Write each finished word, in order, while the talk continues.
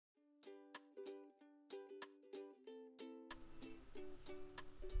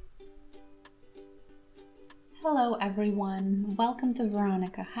Hello everyone, welcome to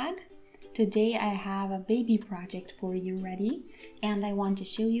Veronica Hug. Today I have a baby project for you ready and I want to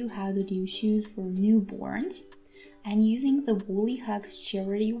show you how to do shoes for newborns. I'm using the Woolly Hugs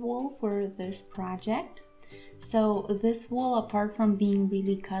charity wool for this project. So this wool, apart from being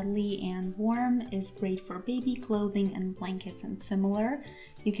really cuddly and warm, is great for baby clothing and blankets and similar.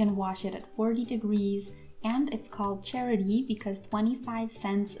 You can wash it at 40 degrees and it's called charity because 25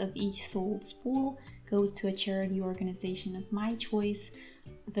 cents of each sold spool goes to a charity organization of my choice.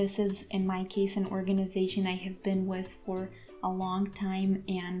 This is, in my case, an organization I have been with for a long time,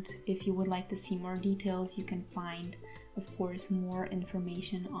 and if you would like to see more details, you can find, of course, more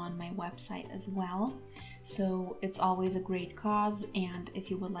information on my website as well. So it's always a great cause, and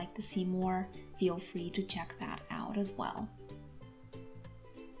if you would like to see more, feel free to check that out as well.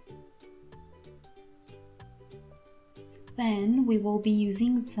 Then we will be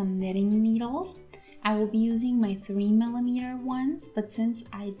using some knitting needles. I will be using my 3mm ones, but since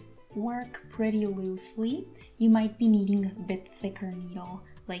I work pretty loosely, you might be needing a bit thicker needle,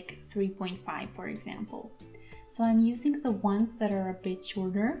 like 3.5 for example. So I'm using the ones that are a bit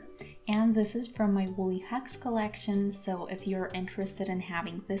shorter, and this is from my Woolly Hugs collection, so if you're interested in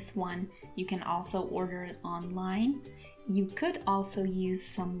having this one, you can also order it online. You could also use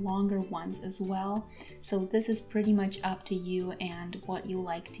some longer ones as well, so this is pretty much up to you and what you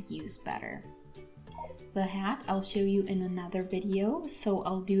like to use better. The hat I'll show you in another video, so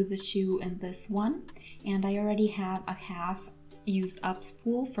I'll do the shoe in this one, and I already have a half used up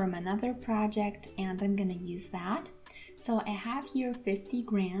spool from another project and I'm gonna use that. So I have here 50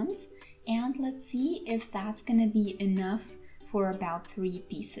 grams and let's see if that's gonna be enough for about 3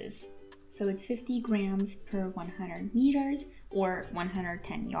 pieces. So it's 50 grams per 100 meters or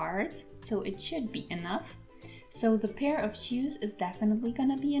 110 yards, so it should be enough. So the pair of shoes is definitely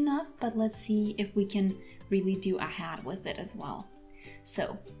gonna be enough, but let's see if we can really do a hat with it as well.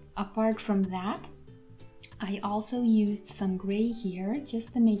 So apart from that, I also used some gray here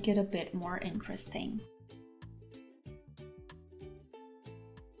just to make it a bit more interesting.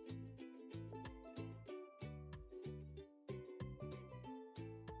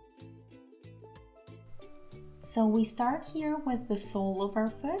 So we start here with the sole of our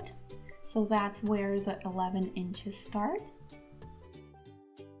foot. So that's where the 11 inches start.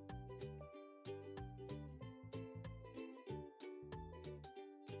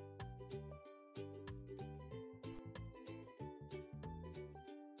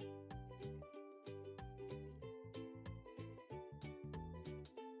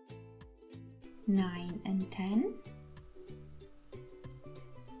 Nine and 10,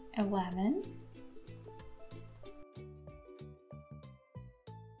 11,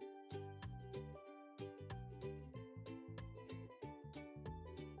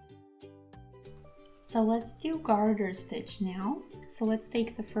 so let's do garter stitch now. So let's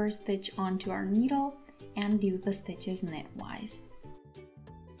take the first stitch onto our needle and do the stitches knitwise.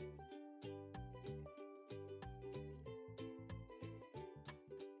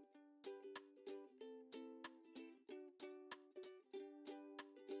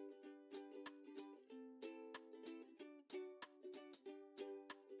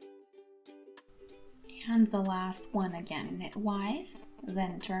 And the last one again knitwise,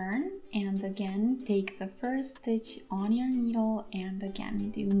 then turn and again take the first stitch on your needle and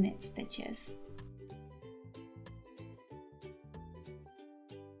again do knit stitches.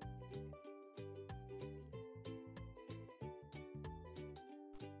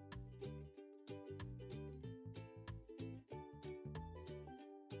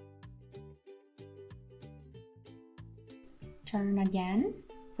 Turn again,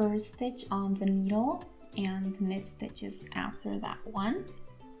 first stitch on the needle and knit stitches after that one.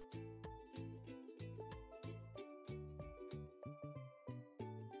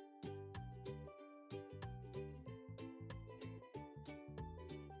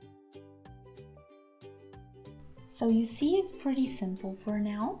 So you see it's pretty simple for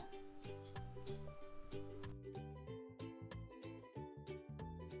now.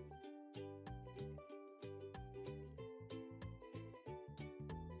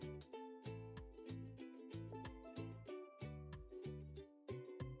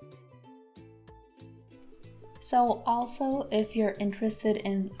 So also, if you're interested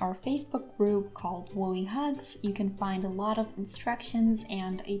in our Facebook group called Woolly Hugs, you can find a lot of instructions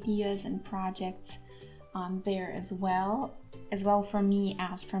and ideas and projects there as well from me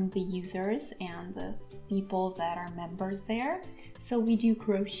as from the users and the people that are members there. So we do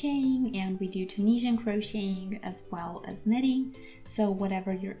crocheting and we do Tunisian crocheting as well as knitting. So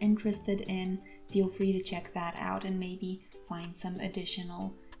whatever you're interested in, feel free to check that out and maybe find some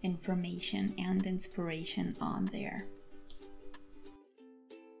additional information and inspiration on there.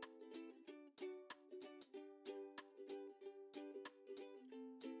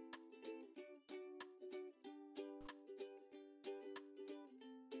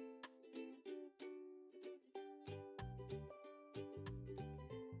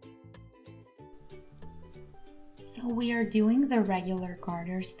 So we are doing the regular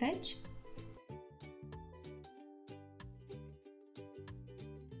garter stitch.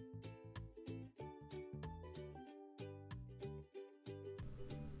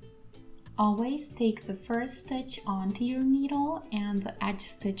 Always take the first stitch onto your needle, and the edge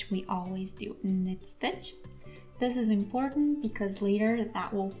stitch we always do knit stitch. This is important because later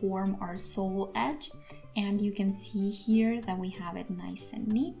that will form our sole edge, and you can see here that we have it nice and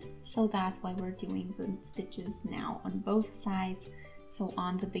neat. So that's why we're doing the stitches now on both sides, so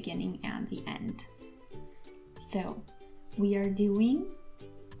on the beginning and the end. So we are doing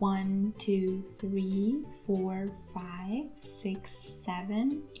 1, 2, 3, 4, 5, 6,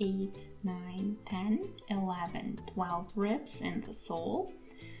 7, 8, 9, 10, 11, 12 ribs in the sole.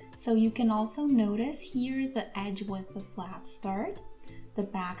 So you can also notice here the edge with the flat start. The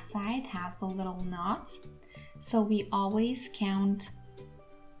back side has the little knots. So we always count,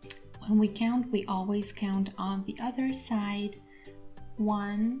 when we count, we always count on the other side.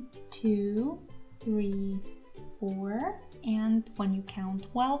 1, 2, 3, 4, and when you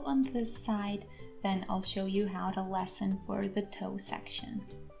count 12 on this side, then I'll show you how to lessen for the toe section.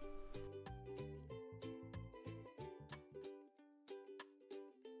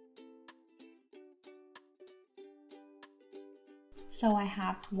 So I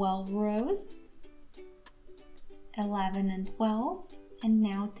have 12 rows, 11 and 12, and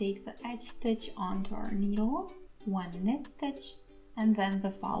now take the edge stitch onto our needle, 1 knit stitch, and then the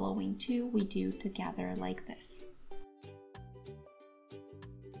following 2 we do together like this.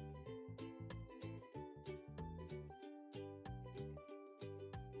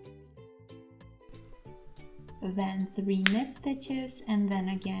 Then 3 knit stitches, and then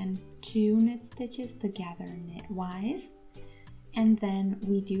again 2 knit stitches together knitwise. And then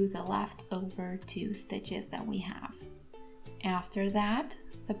we do the leftover 2 stitches that we have. After that,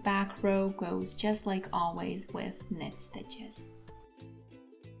 the back row goes just like always with knit stitches.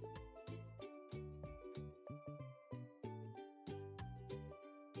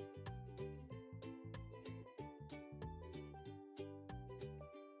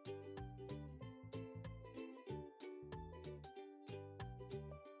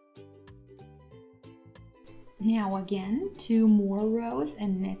 Now again, 2 more rows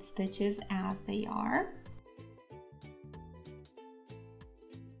and knit stitches as they are.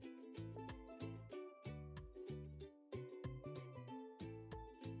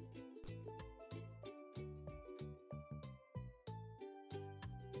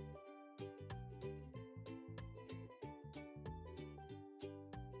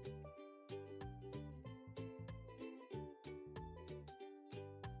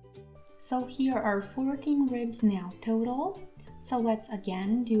 So here are 14 ribs now total. So let's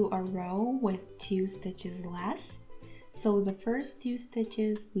again do a row with 2 stitches less. So the first 2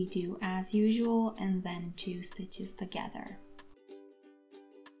 stitches we do as usual, and then 2 stitches together.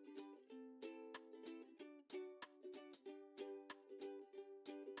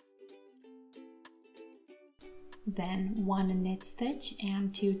 Then 1 knit stitch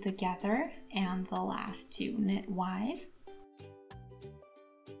and 2 together, and the last 2 knitwise.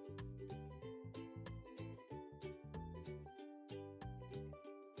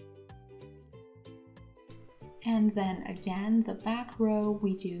 And then again, the back row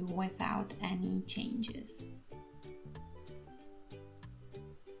we do without any changes.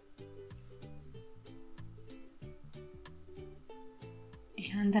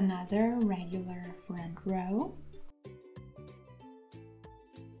 And another regular front row.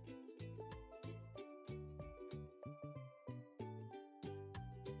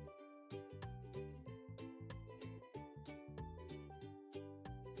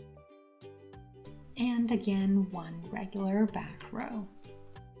 And again, 1 regular back row.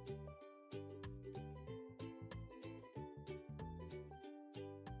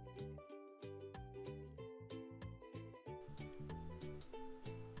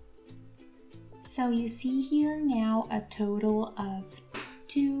 So you see here now a total of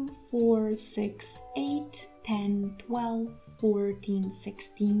 2, 4, 6, 8, 10, 12, 14,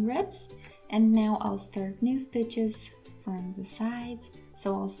 16 ribs. And now I'll start new stitches from the sides.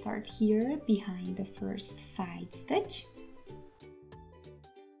 So I'll start here behind the first side stitch.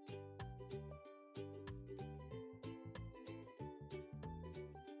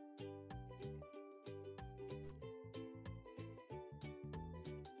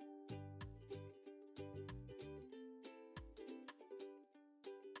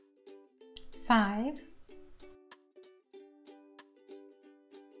 5,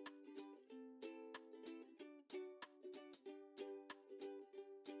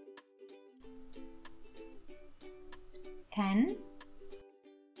 10,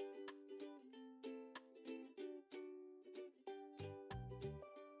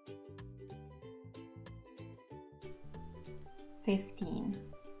 15.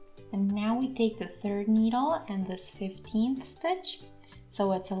 And now we take the third needle and this 15th stitch,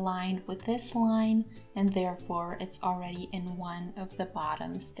 so it's aligned with this line and therefore it's already in one of the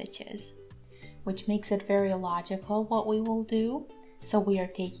bottom stitches, which makes it very logical what we will do. So we are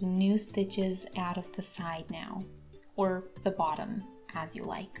taking new stitches out of the side now, or the bottom, as you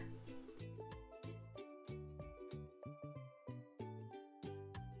like.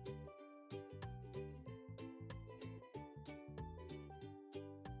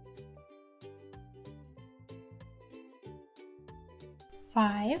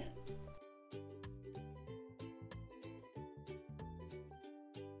 Five,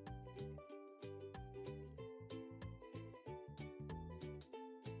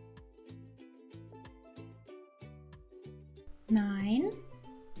 9,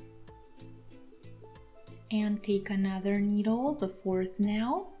 and take another needle, the 4th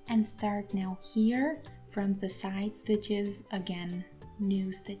now, and start now here from the side stitches, again,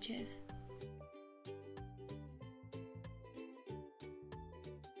 new stitches.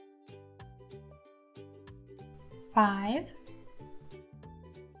 5,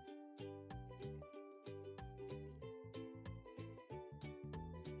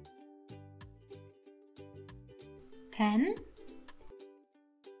 10,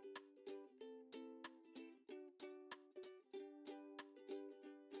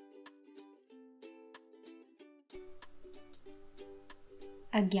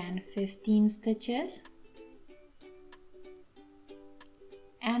 15 stitches,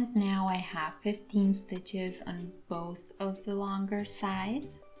 and now I have 15 stitches on both of the longer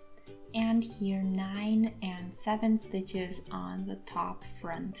sides, and here 9 and 7 stitches on the top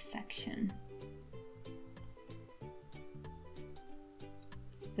front section.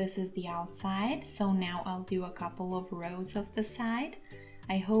 This is the outside, so now I'll do a couple of rows of the side.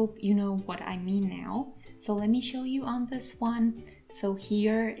 I hope you know what I mean now. So let me show you on this one. So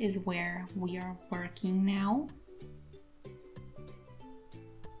here is where we are working now.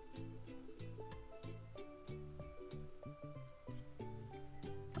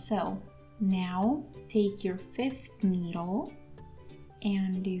 So now take your 5th needle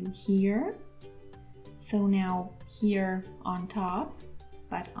and do here. So now here on top,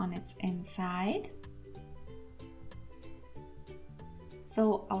 but on its inside.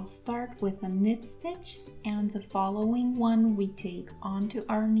 So I'll start with a knit stitch, and the following one we take onto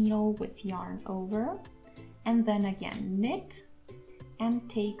our needle with yarn over, and then again knit and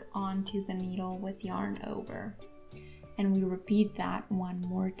take onto the needle with yarn over. And we repeat that one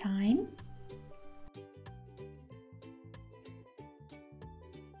more time.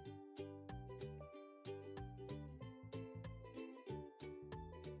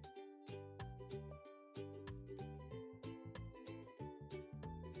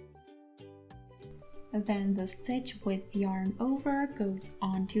 Then the stitch with yarn over goes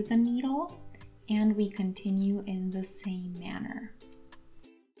onto the needle, and we continue in the same manner.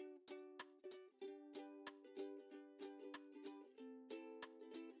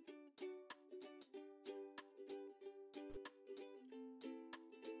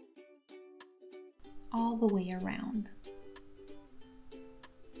 All the way around.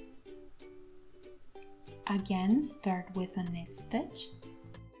 Again, start with a knit stitch.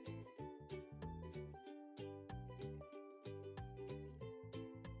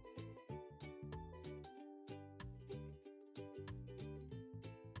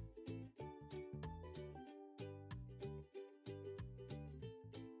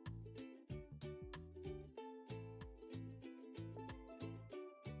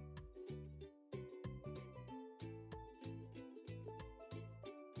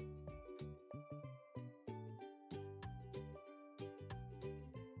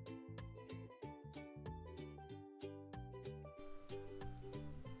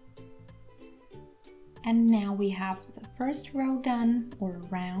 And now we have the first row done, or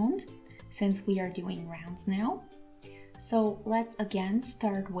round, since we are doing rounds now. So let's again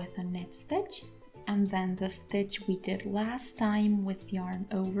start with a knit stitch, and then the stitch we did last time with yarn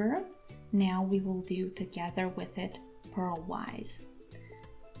over, now we will do together with it purlwise.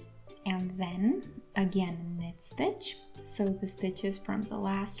 And then again a knit stitch, so the stitches from the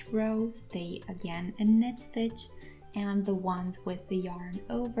last row stay again in knit stitch, and the ones with the yarn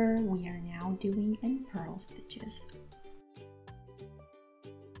over we are now doing in purl stitches.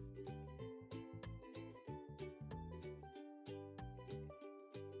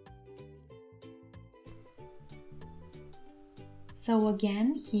 So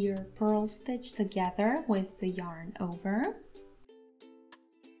again, here purl stitch together with the yarn over.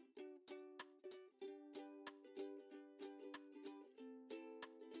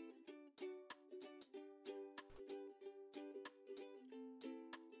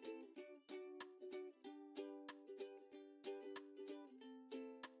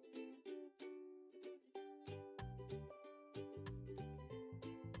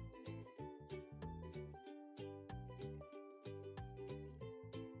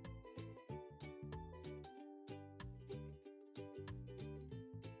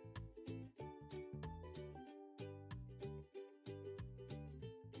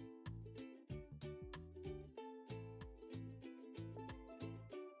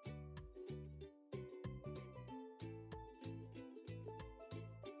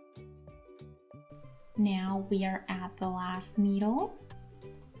 Now we are at the last needle.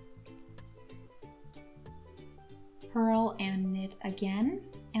 Purl and knit again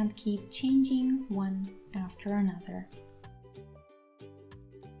and keep changing one after another.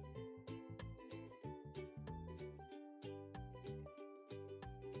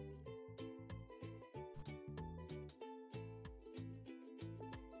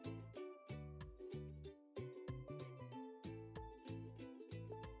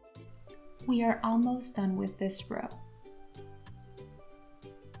 We are almost done with this row.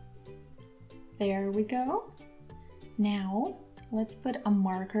 There we go. Now let's put a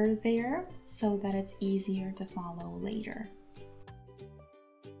marker there so that it's easier to follow later.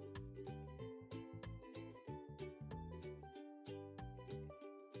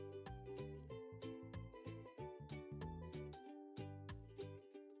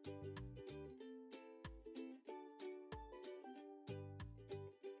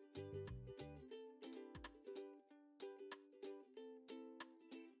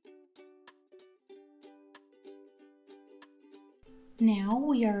 Now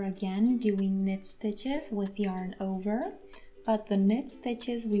we are again doing knit stitches with yarn over, but the knit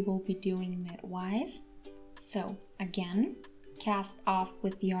stitches we will be doing knitwise. So again, cast off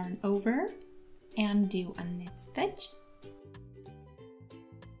with yarn over and do a knit stitch.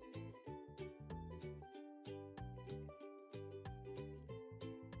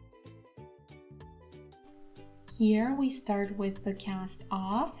 Here we start with the cast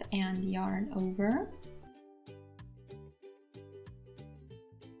off and yarn over.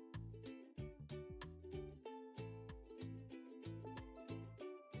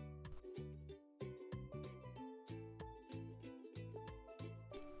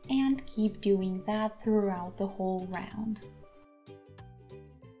 And keep doing that throughout the whole round.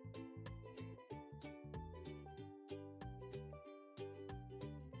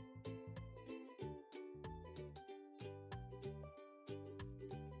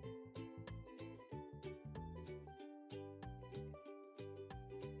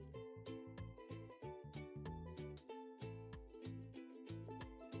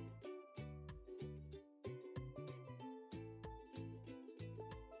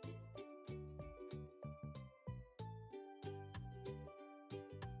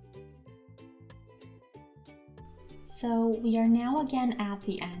 So we are now again at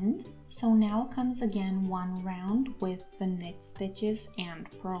the end. So now comes again one round with the knit stitches and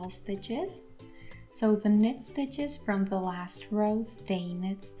purl stitches. So the knit stitches from the last row stay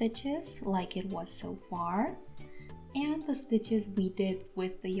knit stitches like it was so far. And the stitches we did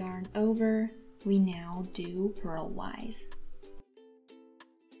with the yarn over, we now do purlwise.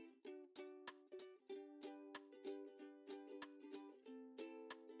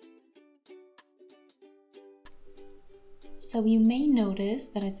 So you may notice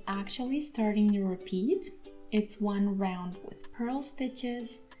that it's actually starting to repeat. It's one round with purl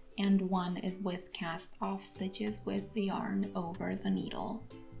stitches and one is with cast off stitches with the yarn over the needle.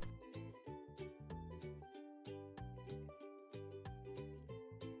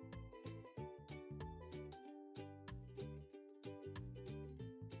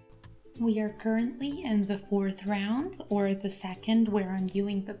 We are currently in the fourth round, or the second where I'm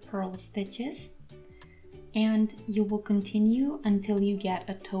doing the purl stitches. And you will continue until you get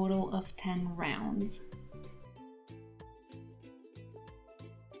a total of 10 rounds.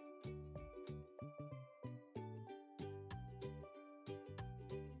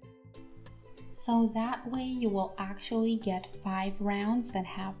 So that way you will actually get 5 rounds that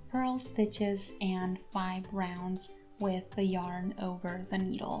have purl stitches and 5 rounds with the yarn over the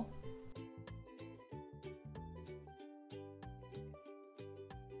needle.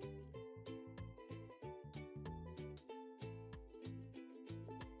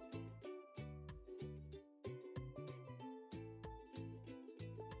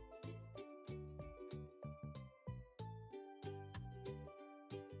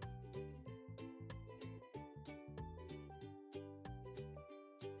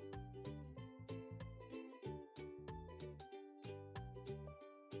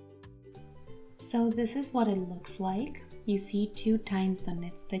 So this is what it looks like. You see 2 times the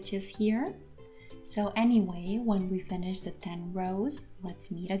knit stitches here. So anyway, when we finish the 10 rows,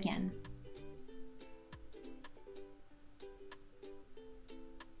 let's meet again.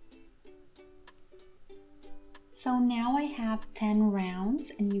 So now I have 10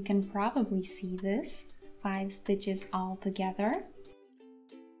 rounds, and you can probably see this, 5 stitches all together.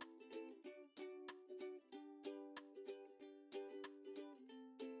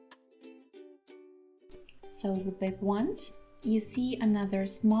 So the big ones, you see another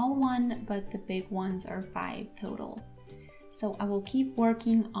small one, but the big ones are 5 total. So I will keep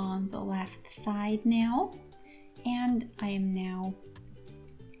working on the left side now, and I am now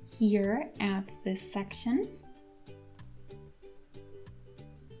here at this section.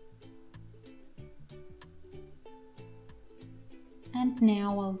 And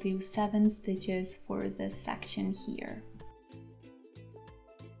now I'll do 7 stitches for this section here.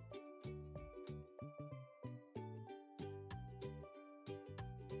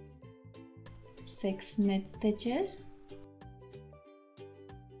 6 knit stitches.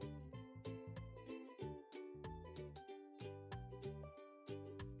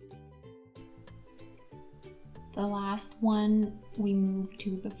 The last one, we move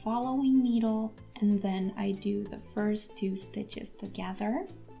to the following needle, and then I do the first 2 stitches together.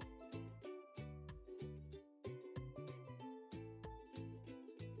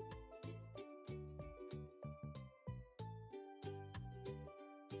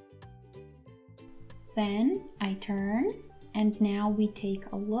 Then I turn, and now we take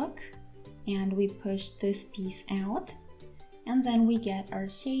a look and we push this piece out, and then we get our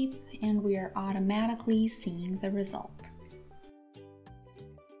shape and we are automatically seeing the result.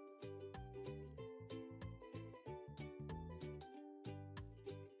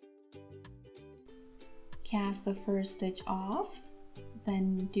 Cast the first stitch off,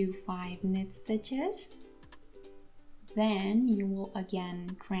 then do 5 knit stitches. Then you will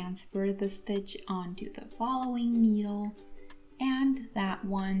again transfer the stitch onto the following needle, and that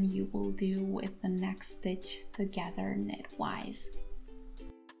one you will do with the next stitch together knitwise.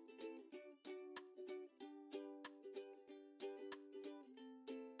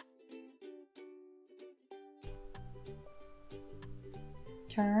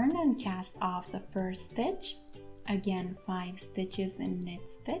 Turn and cast off the first stitch, again 5 stitches in knit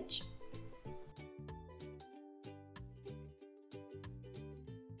stitch.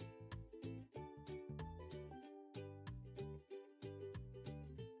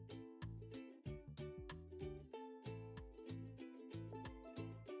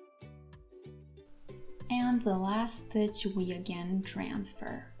 And the last stitch we again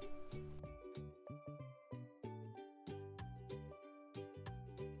transfer.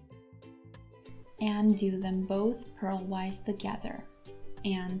 And do them both purlwise together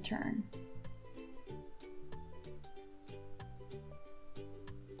and turn.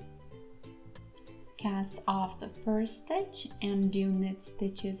 Cast off the first stitch and do knit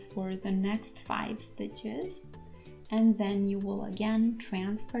stitches for the next 5 stitches, and then you will again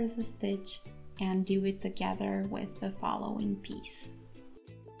transfer the stitch and do it together with the following piece.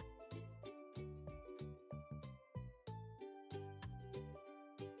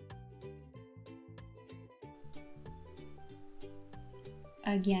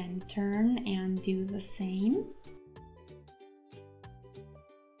 Again, turn and do the same.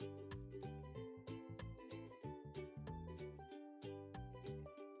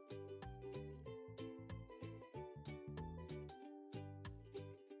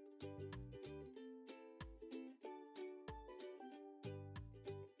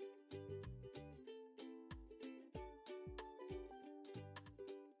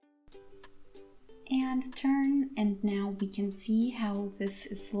 And turn, and now we can see how this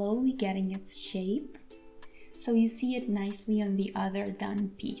is slowly getting its shape. So you see it nicely on the other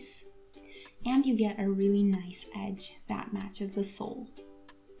done piece, and you get a really nice edge that matches the sole.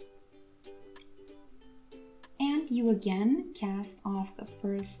 And you again cast off the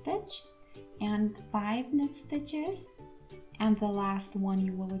first stitch and 5 knit stitches, and the last one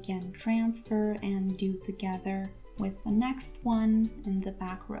you will again transfer and do together with the next one in the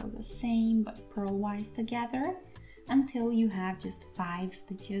back row the same, but purlwise together until you have just 5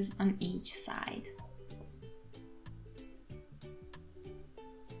 stitches on each side.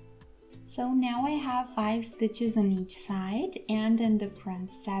 So now I have 5 stitches on each side, and in the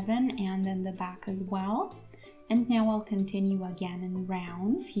front 7 and in the back as well. And now I'll continue again in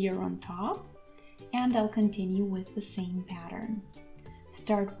rounds here on top, and I'll continue with the same pattern.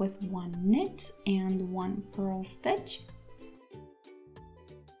 Start with 1 knit and 1 purl stitch.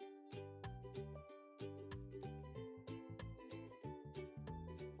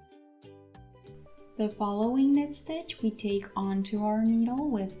 The following knit stitch we take onto our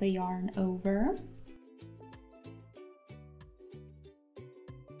needle with the yarn over.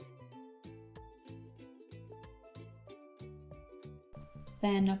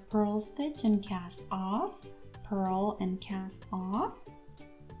 Then a purl stitch and cast off, purl and cast off.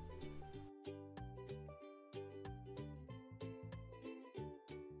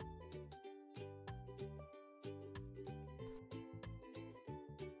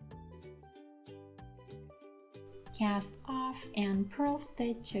 Cast off and purl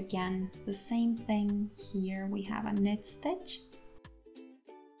stitch again, the same thing. Here we have a knit stitch.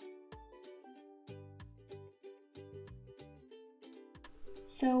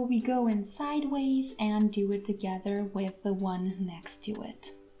 So we go in sideways and do it together with the one next to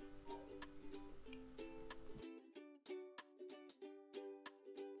it.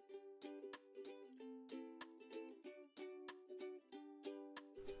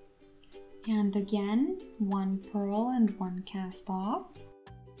 And again, one purl and one cast off.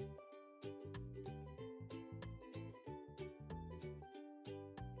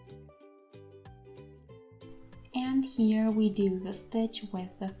 And here we do the stitch with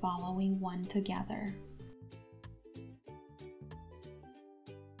the following one together.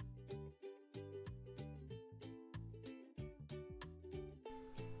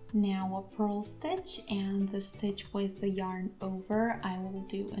 Now a purl stitch and the stitch with the yarn over, I will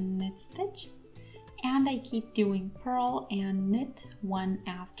do a knit stitch. And I keep doing purl and knit one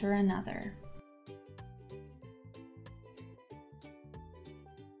after another.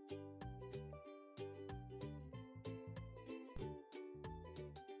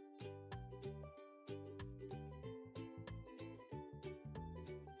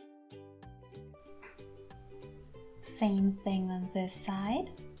 Same thing on this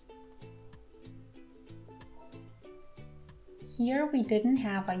side. Here we didn't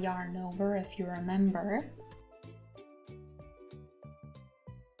have a yarn over, if you remember.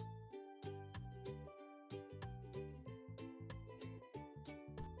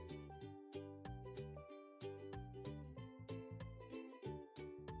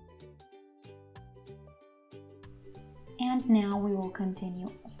 And now we will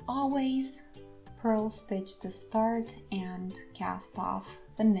continue as always. Purl stitch to start and cast off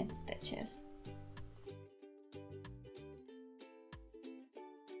the knit stitches.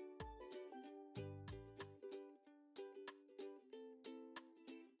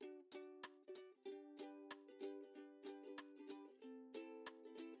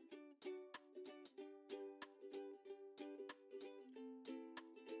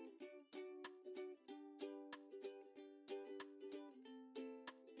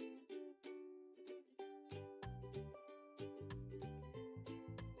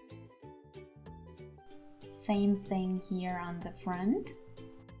 Same thing here on the front.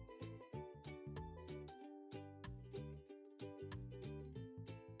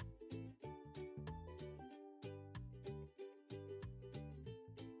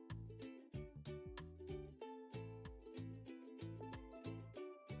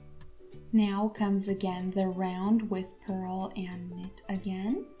 Now comes again the round with purl and knit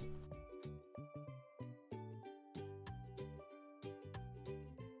again.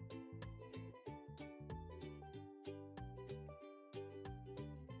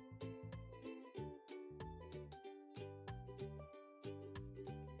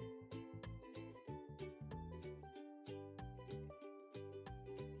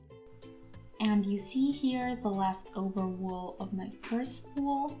 And you see here the leftover wool of my first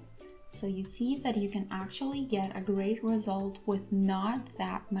spool. So you see that you can actually get a great result with not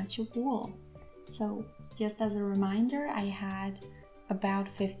that much wool. So just as a reminder, I had about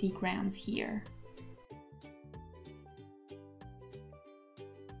 50 grams here.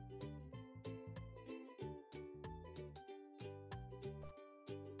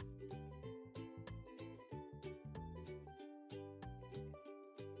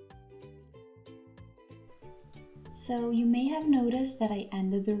 So you may have noticed that I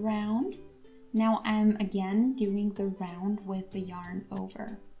ended the round. Now I'm again doing the round with the yarn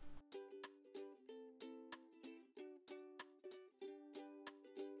over.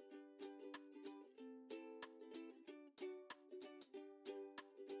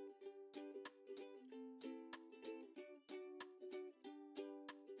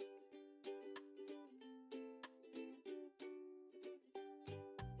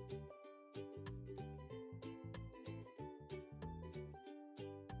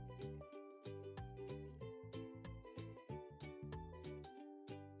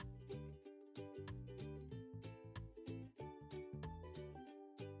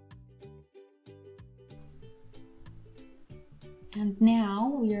 And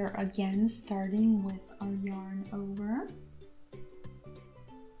now we are again starting with our yarn over.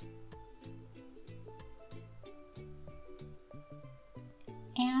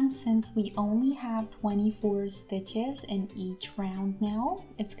 And since we only have 24 stitches in each round now,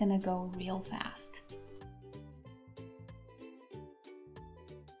 it's gonna go real fast.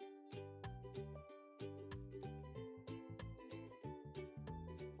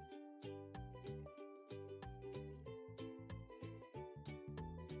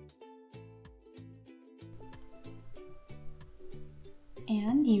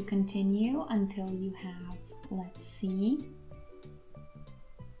 And you continue until you have, let's see,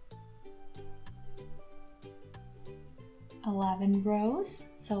 11 rows.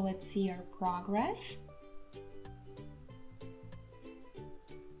 So let's see our progress.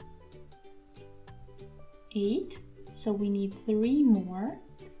 8, so we need 3 more.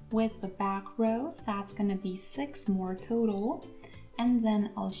 With the back rows, that's gonna be 6 more total. And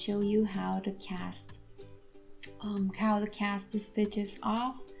then I'll show you how to cast the stitches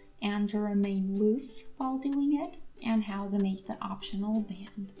off and to remain loose while doing it, and how to make the optional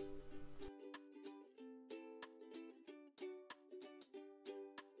band.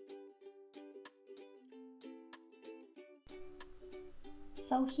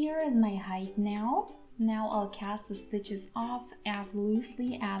 So here is my height now. Now I'll cast the stitches off as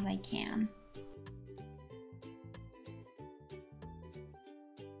loosely as I can.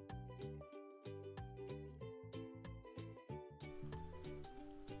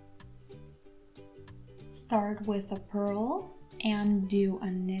 Start with a purl and do a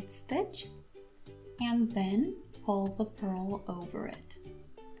knit stitch, and then pull the purl over it.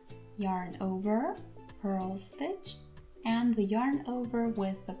 Yarn over, purl stitch, and the yarn over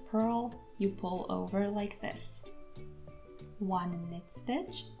with the purl you pull over like this. 1 knit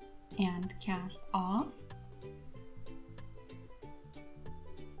stitch and cast off.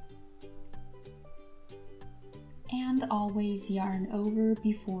 And always yarn over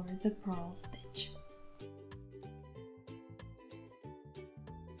before the purl stitch.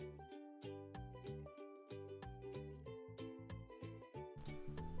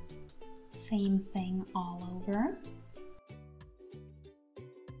 Same thing all over.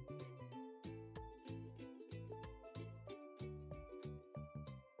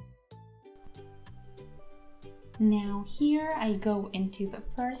 Now here I go into the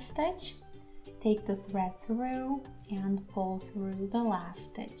first stitch, take the thread through and pull through the last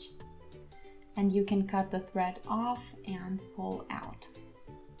stitch. And you can cut the thread off and pull out.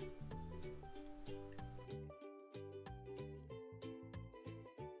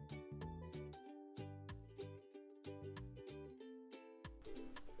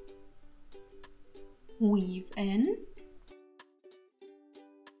 Weave in.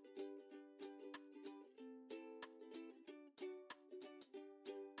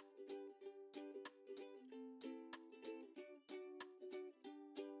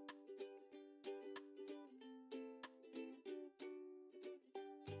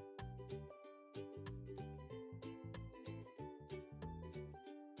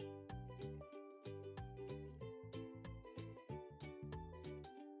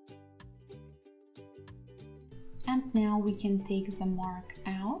 And now we can take the mark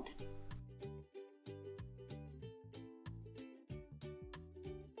out.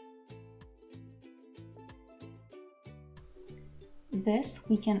 This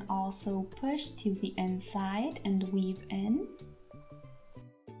we can also push to the inside and weave in.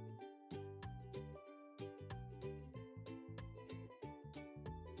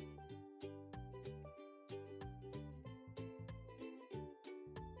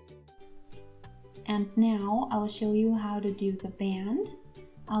 And now I'll show you how to do the band.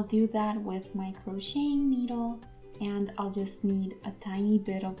 I'll do that with my crocheting needle, and I'll just need a tiny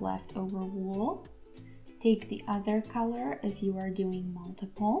bit of leftover wool. Take the other color if you are doing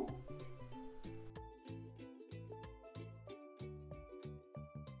multiple.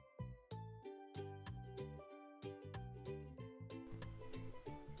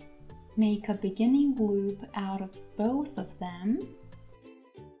 Make a beginning loop out of both of them.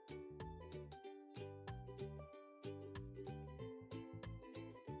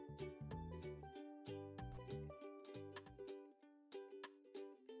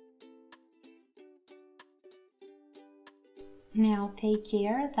 Now take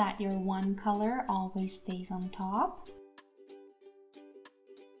care that your one color always stays on top.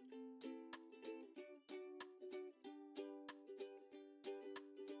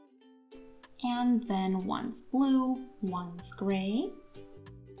 And then one's blue, one's gray.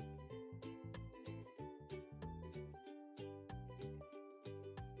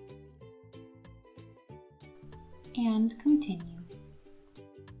 And continue.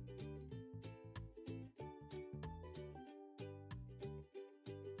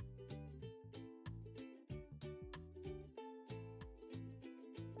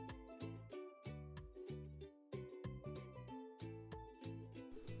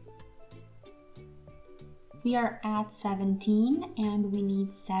 We are at 17 and we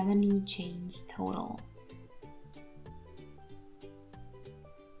need 70 chains total.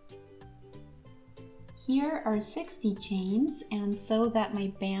 Here are 60 chains, and so that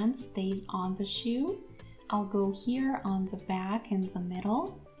my band stays on the shoe, I'll go here on the back in the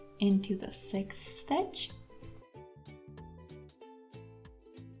middle into the 6th stitch.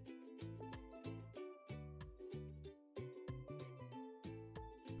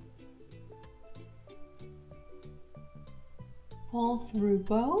 Pull through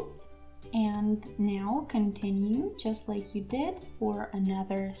both, and now continue just like you did for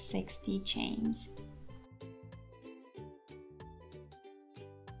another 60 chains.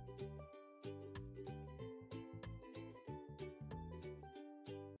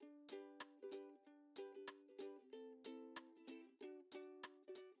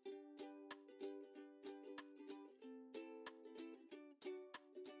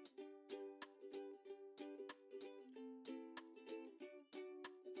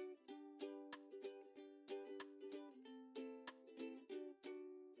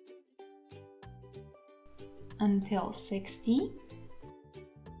 Until 60.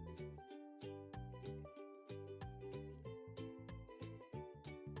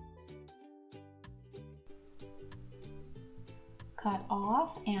 Cut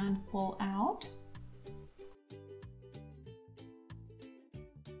off and pull out.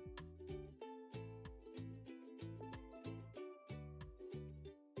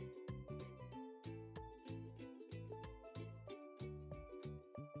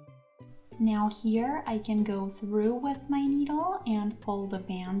 Now here I can go through with my needle and pull the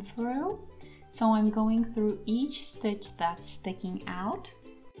band through. So I'm going through each stitch that's sticking out.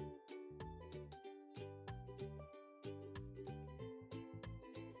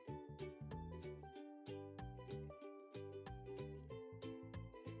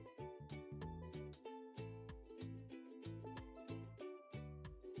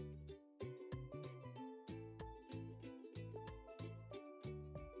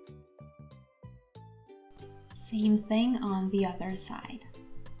 Same thing on the other side.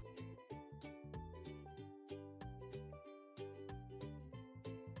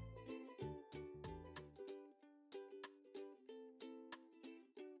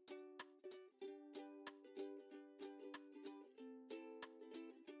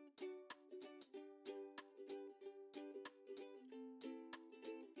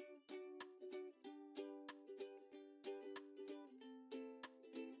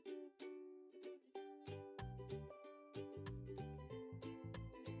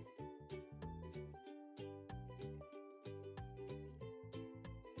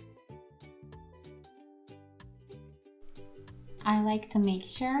 I like to make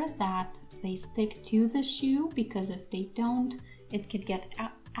sure that they stick to the shoe, because if they don't, it could get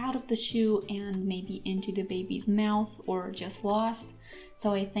out of the shoe and maybe into the baby's mouth or just lost.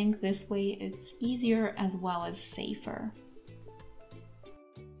 So I think this way it's easier as well as safer.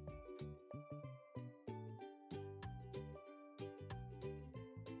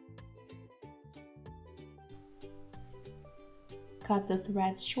 Cut the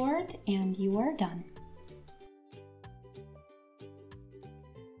threads short and you are done.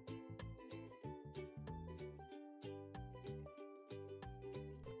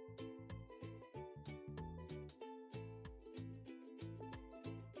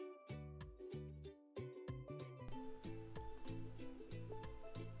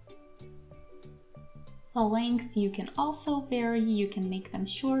 The length you can also vary, you can make them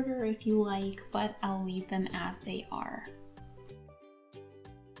shorter if you like, but I'll leave them as they are.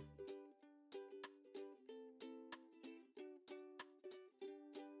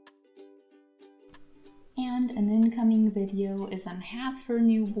 And an incoming video is on hats for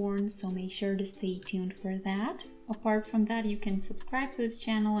newborns, so make sure to stay tuned for that. Apart from that, you can subscribe to the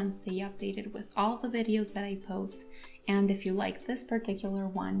channel and stay updated with all the videos that I post. And if you like this particular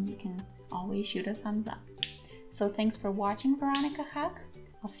one, you can always shoot a thumbs up. So thanks for watching, Veronica Hug.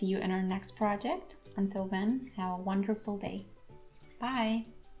 I'll see you in our next project. Until then, have a wonderful day. Bye!